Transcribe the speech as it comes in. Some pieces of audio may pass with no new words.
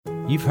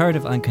You've heard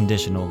of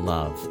unconditional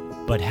love,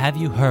 but have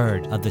you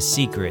heard of the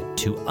secret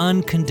to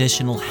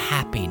unconditional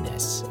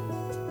happiness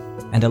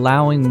and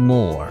allowing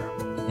more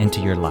into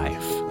your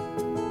life?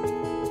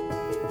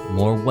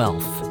 More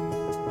wealth,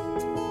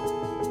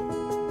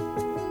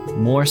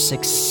 more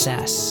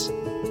success,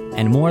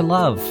 and more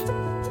love.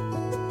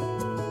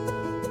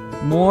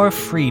 More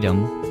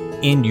freedom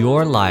in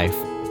your life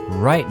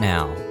right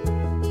now.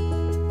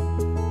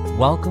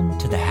 Welcome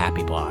to the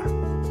Happy Bar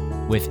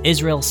with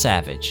Israel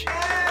Savage.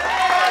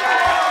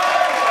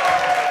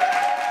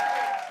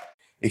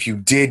 If you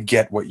did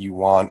get what you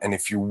want, and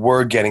if you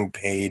were getting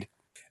paid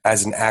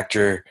as an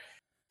actor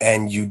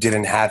and you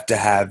didn't have to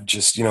have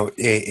just,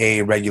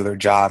 a regular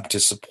job to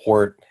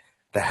support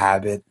the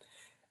habit.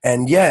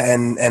 And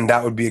and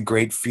that would be a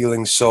great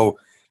feeling. So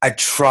I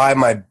try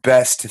my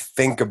best to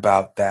think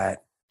about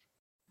that,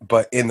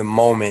 but in the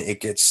moment it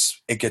gets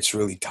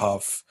really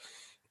tough.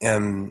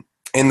 And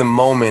in the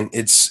moment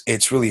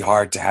it's really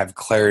hard to have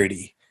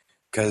clarity,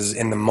 because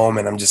in the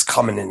moment I'm just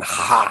coming in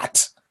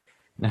hot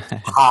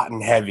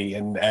and heavy,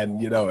 and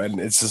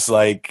it's just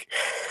like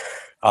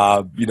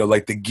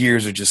like the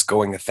gears are just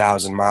going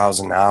 1,000 miles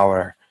an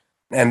hour.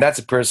 And that's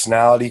a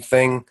personality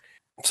thing.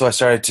 So I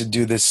started to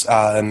do this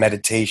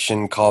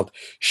meditation called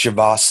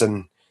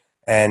Shavasana,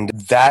 and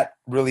that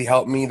really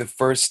helped me the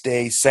first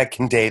day,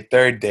 second day,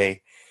 third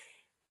day.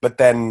 But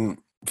then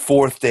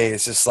fourth day,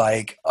 it's just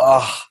like,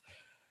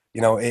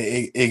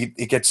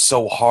 it gets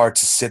so hard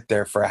to sit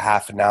there for a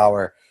half an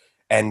hour.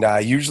 And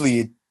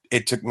usually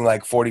it took me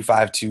like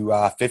 45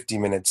 to 50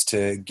 minutes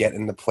to get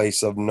in the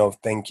place of no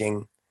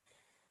thinking,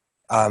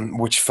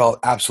 which felt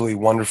absolutely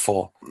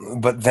wonderful.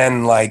 But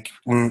then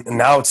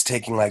now it's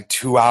taking like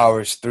 2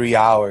 hours, 3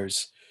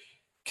 hours,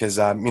 because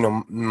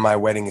my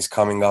wedding is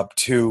coming up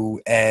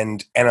too,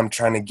 and I'm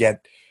trying to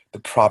get the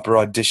proper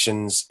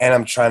auditions, and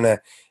I'm trying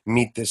to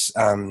meet this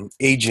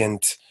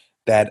agent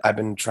that I've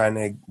been trying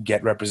to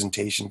get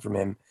representation from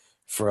him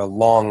for a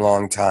long,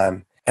 long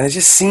time. And it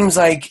just seems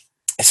like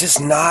it's just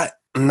not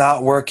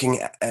working.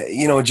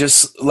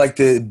 Just like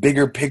the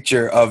bigger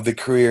picture of the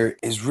career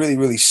is really,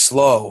 really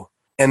slow.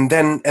 And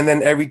then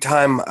every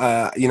time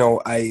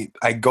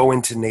I go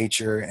into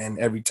nature, and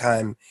every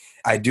time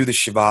I do the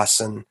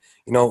Shavasana,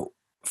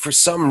 for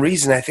some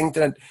reason I think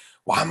that,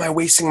 why am I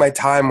wasting my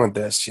time with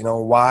this?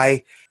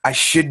 Why I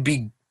should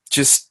be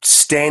just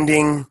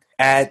standing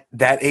at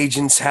that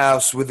agent's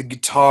house with a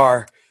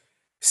guitar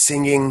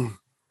singing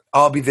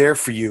 "I'll Be There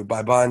For You"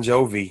 by Bon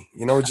Jovi,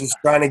 just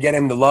trying to get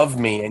him to love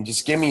me and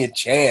just give me a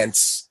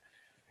chance,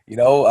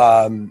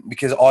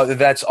 because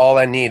that's all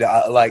I need.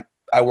 I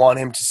want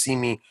him to see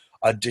me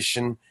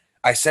audition.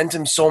 I sent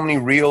him so many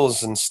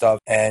reels and stuff,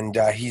 and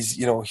he's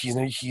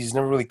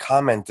never really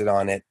commented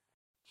on it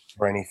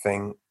or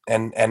anything.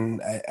 And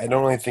I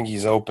don't really think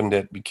he's opened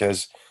it,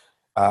 because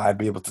I'd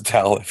be able to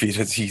tell if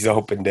he's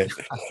opened it.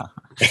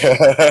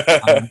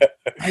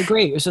 I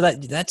agree. So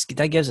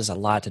that gives us a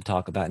lot to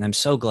talk about, and I'm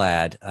so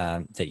glad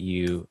that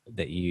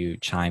you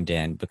chimed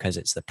in, because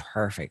it's the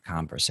perfect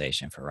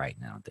conversation for right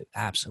now. The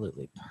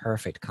absolutely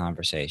perfect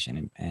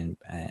conversation,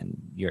 and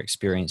your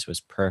experience was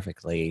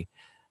perfectly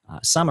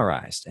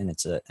summarized, and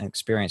it's an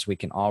experience we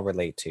can all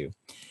relate to.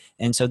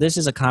 And so this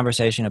is a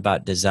conversation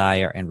about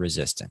desire and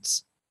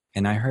resistance.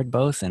 And I heard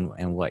both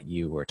in what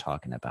you were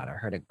talking about. I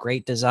heard a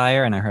great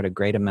desire, and I heard a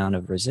great amount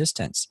of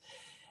resistance.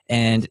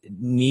 And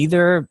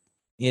neither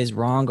is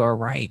wrong or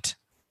right.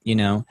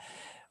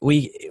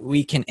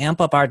 We can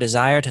amp up our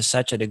desire to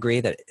such a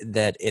degree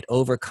that it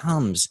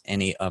overcomes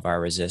any of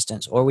our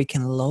resistance, or we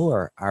can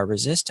lower our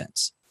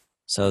resistance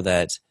so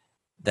that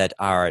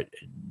our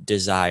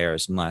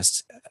desires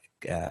must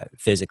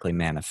physically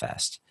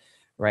manifest,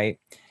 right?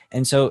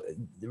 And so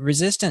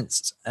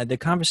resistance, the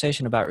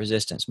conversation about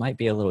resistance might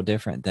be a little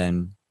different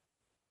than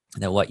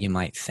what you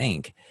might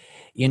think.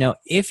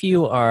 If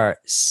you are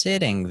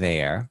sitting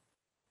there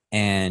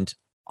and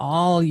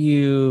all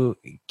you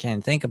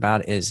can think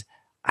about is,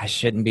 I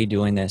shouldn't be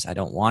doing this, I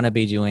don't want to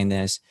be doing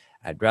this,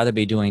 I'd rather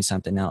be doing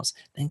something else,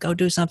 then go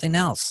do something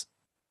else.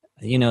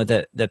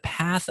 The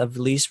path of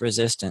least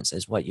resistance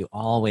is what you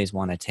always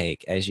want to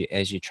take as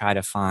you try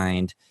to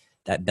find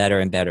that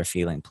better and better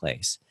feeling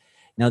place.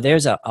 Now,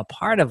 there's a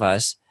part of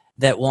us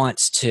that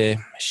wants to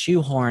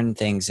shoehorn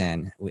things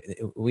in.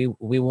 We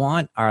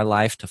want our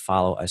life to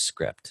follow a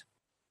script.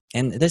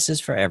 And this is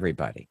for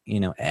everybody.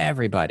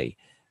 Everybody,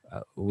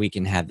 we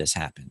can have this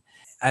happen.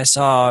 I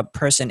saw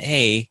person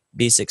A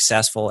be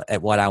successful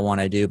at what I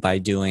want to do by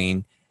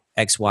doing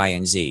X, Y,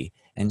 and Z.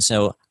 And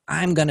so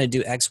I'm going to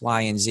do X,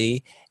 Y, and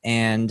Z,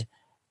 and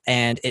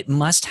it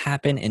must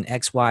happen in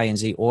X, Y, and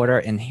Z order.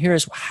 And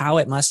here's how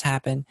it must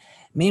happen.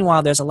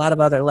 Meanwhile, there's a lot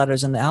of other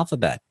letters in the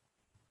alphabet,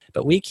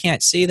 but we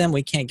can't see them.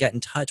 We can't get in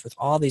touch with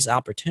all these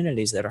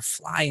opportunities that are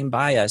flying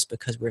by us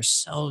because we're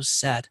so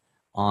set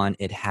on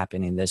it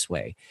happening this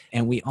way.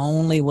 And we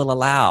only will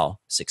allow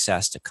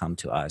success to come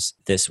to us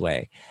this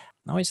way.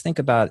 I always think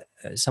about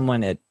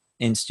someone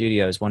in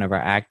studios, one of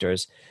our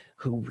actors,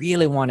 who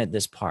really wanted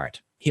this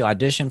part. He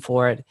auditioned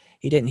for it.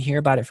 He didn't hear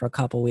about it for a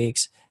couple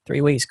weeks.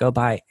 3 weeks go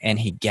by, and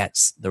he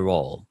gets the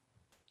role.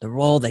 the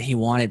role that he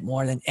wanted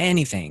more than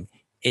anything.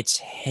 It's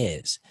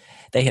his.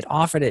 They had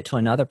offered it to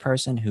another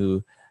person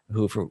who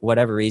for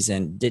whatever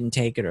reason didn't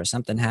take it or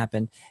something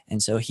happened.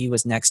 And so he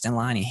was next in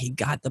line and he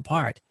got the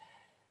part.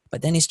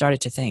 But then he started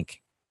to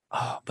think,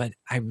 oh, but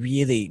I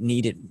really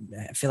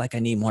I feel like I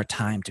need more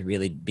time to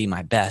really be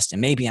my best. And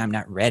maybe I'm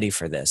not ready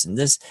for this. And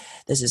this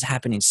is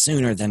happening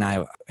sooner than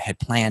I had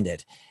planned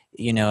it,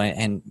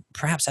 and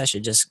perhaps I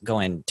should just go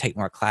and take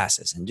more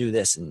classes and do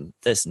this and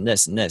this and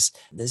this and this.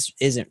 This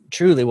isn't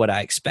truly what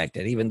I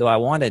expected, even though I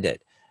wanted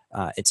it.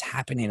 It's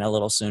happening a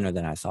little sooner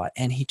than I thought.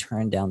 And he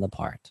turned down the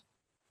part,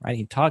 right?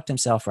 He talked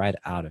himself right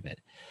out of it.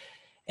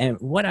 And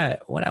what I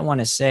want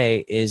to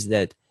say is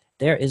that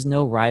there is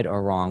no right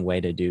or wrong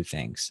way to do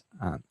things.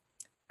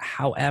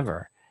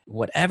 However,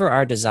 whatever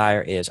our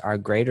desire is, our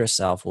greater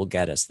self will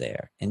get us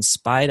there in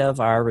spite of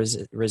our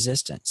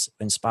resistance,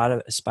 in spite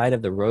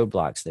of the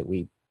roadblocks that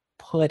we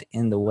put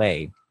in the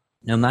way.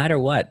 No matter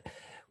what,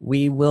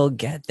 we will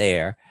get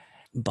there.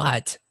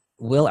 But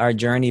will our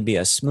journey be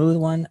a smooth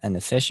one, an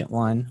efficient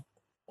one,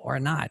 or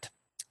not?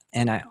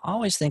 And I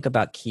always think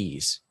about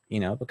keys,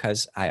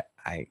 because I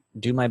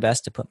do my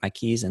best to put my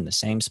keys in the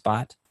same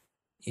spot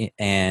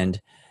and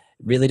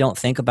really don't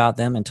think about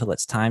them until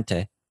it's time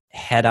to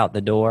head out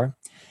the door.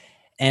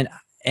 And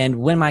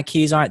when my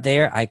keys aren't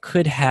there, I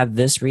could have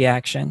this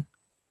reaction.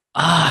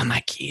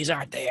 My keys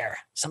aren't there.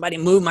 Somebody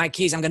move my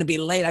keys. I'm going to be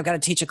late. I've got to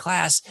teach a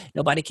class.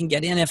 Nobody can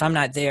get in if I'm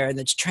not there.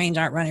 The trains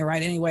aren't running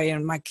right anyway,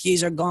 and my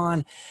keys are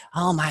gone.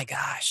 Oh my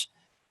gosh.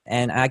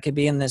 And I could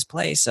be in this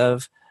place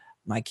of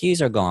my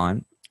keys are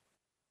gone.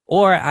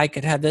 Or I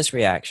could have this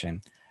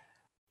reaction.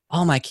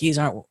 Oh, my keys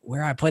aren't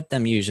where I put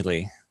them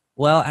usually.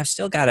 Well, I've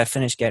still got to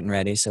finish getting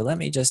ready. So let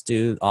me just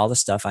do all the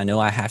stuff I know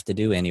I have to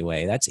do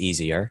anyway. That's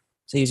easier.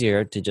 It's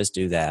easier to just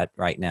do that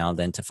right now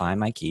than to find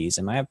my keys.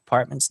 And my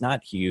apartment's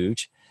not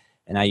huge.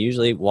 And I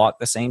usually walk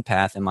the same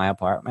path in my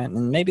apartment,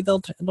 and maybe they'll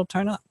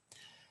turn up.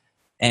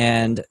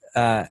 And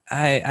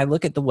I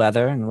look at the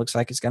weather, and it looks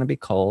like it's going to be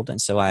cold.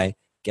 And so I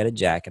get a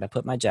jacket. I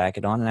put my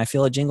jacket on, and I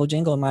feel a jingle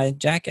jingle in my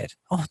jacket.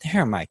 Oh,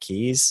 there are my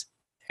keys.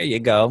 There you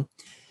go.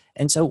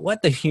 And so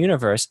what the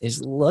universe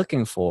is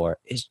looking for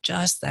is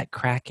just that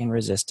crack in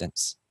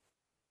resistance.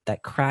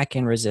 That crack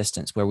in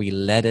resistance where we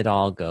let it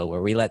all go,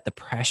 where we let the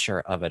pressure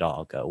of it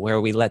all go,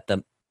 where we let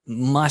the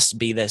must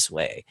be this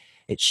way,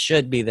 it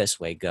should be this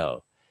way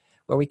go,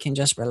 where we can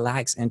just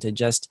relax into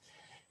just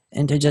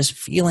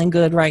feeling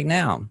good right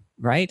now,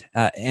 right?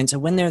 And so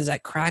when there's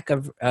that crack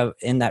of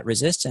in that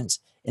resistance,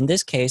 in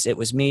this case, it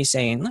was me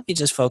saying, let me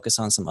just focus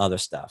on some other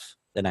stuff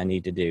that I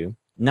need to do,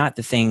 not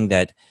the thing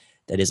that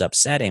is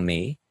upsetting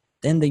me.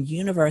 Then the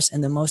universe,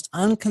 in the most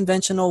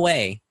unconventional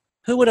way,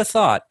 who would have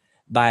thought,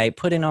 by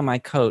putting on my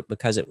coat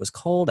because it was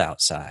cold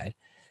outside,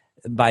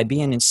 by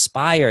being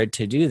inspired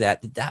to do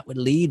that would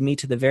lead me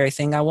to the very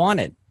thing I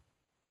wanted.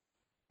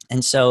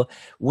 And so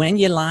when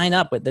you line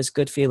up with this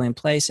good feeling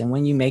place, and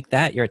when you make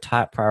that your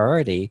top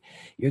priority,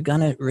 you're going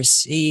to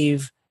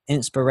receive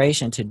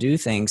inspiration to do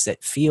things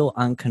that feel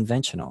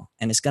unconventional.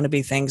 And it's going to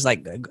be things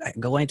like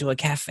going to a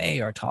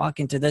cafe or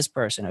talking to this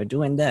person or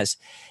doing this.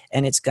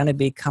 And it's going to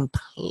be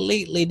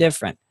completely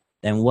different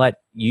than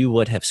what you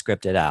would have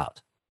scripted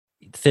out,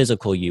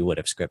 physical you would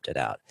have scripted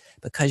out,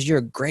 because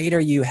your greater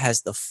you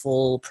has the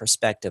full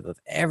perspective of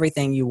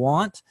everything you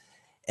want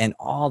and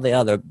all the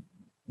other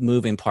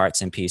moving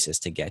parts and pieces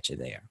to get you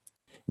there.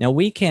 Now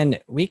we can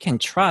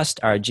trust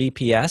our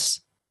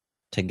GPS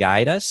to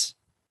guide us,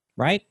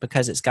 right?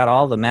 Because it's got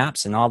all the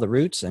maps and all the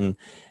routes, and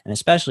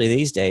especially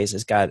these days,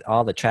 it's got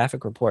all the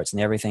traffic reports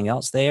and everything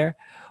else there.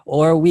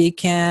 Or we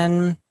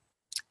can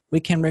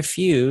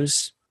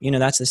refuse.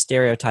 That's the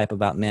stereotype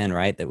about men,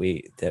 right? That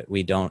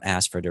we don't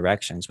ask for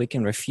directions. We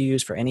can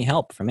refuse for any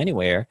help from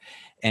anywhere,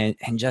 and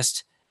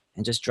just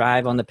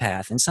drive on the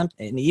path.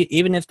 And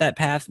even if that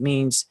path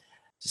means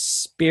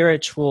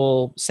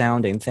spiritual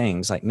sounding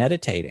things like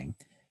meditating,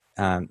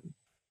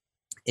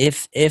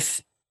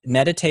 if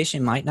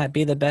meditation might not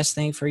be the best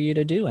thing for you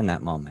to do in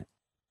that moment.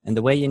 And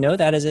the way you know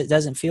that is it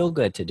doesn't feel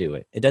good to do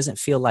it. It doesn't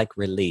feel like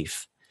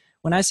relief.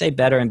 When I say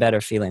better and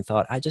better feeling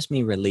thought, I just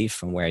mean relief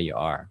from where you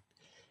are.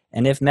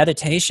 And if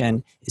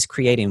meditation is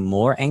creating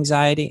more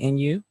anxiety in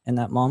you in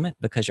that moment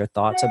because your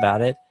thoughts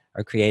about it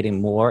are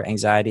creating more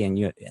anxiety in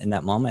you in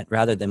that moment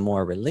rather than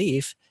more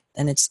relief,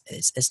 then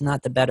it's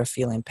not the better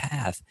feeling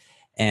path.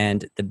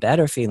 And the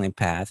better feeling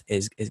path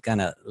is going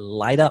to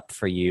light up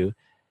for you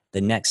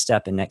the next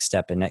step and next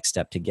step and next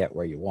step to get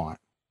where you want.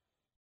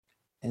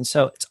 And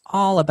so it's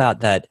all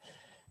about that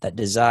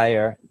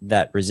desire,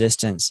 that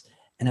resistance,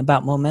 and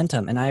about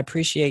momentum. And I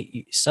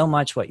appreciate so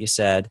much what you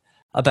said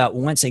about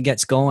once it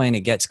gets going,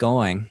 it gets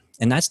going.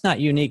 And that's not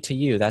unique to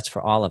you. That's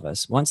for all of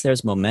us. Once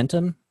there's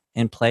momentum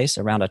in place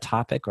around a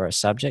topic or a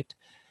subject,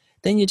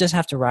 then you just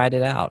have to ride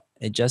it out.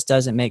 It just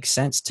doesn't make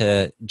sense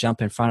to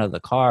jump in front of the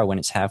car when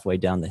it's halfway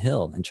down the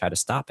hill and try to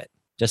stop it.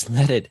 Just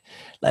let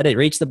it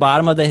reach the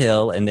bottom of the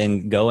hill and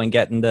then go and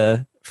get in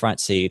the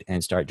front seat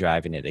and start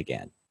driving it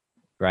again,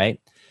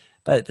 right?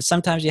 But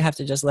sometimes you have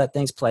to just let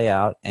things play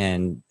out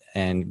and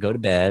go to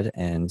bed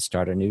and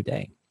start a new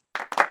day.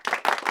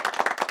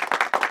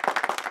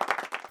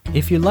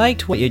 If you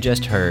liked what you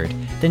just heard,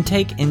 then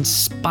take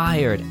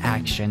inspired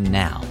action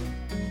now.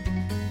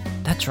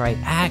 That's right,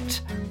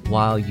 act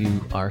while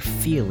you are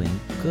feeling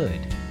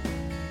good.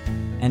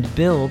 And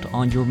build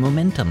on your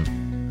momentum.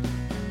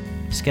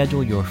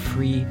 Schedule your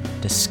free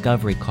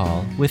discovery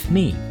call with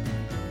me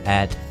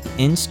at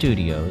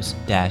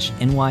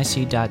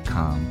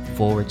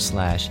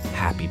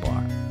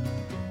instudios-nyc.com/happybar.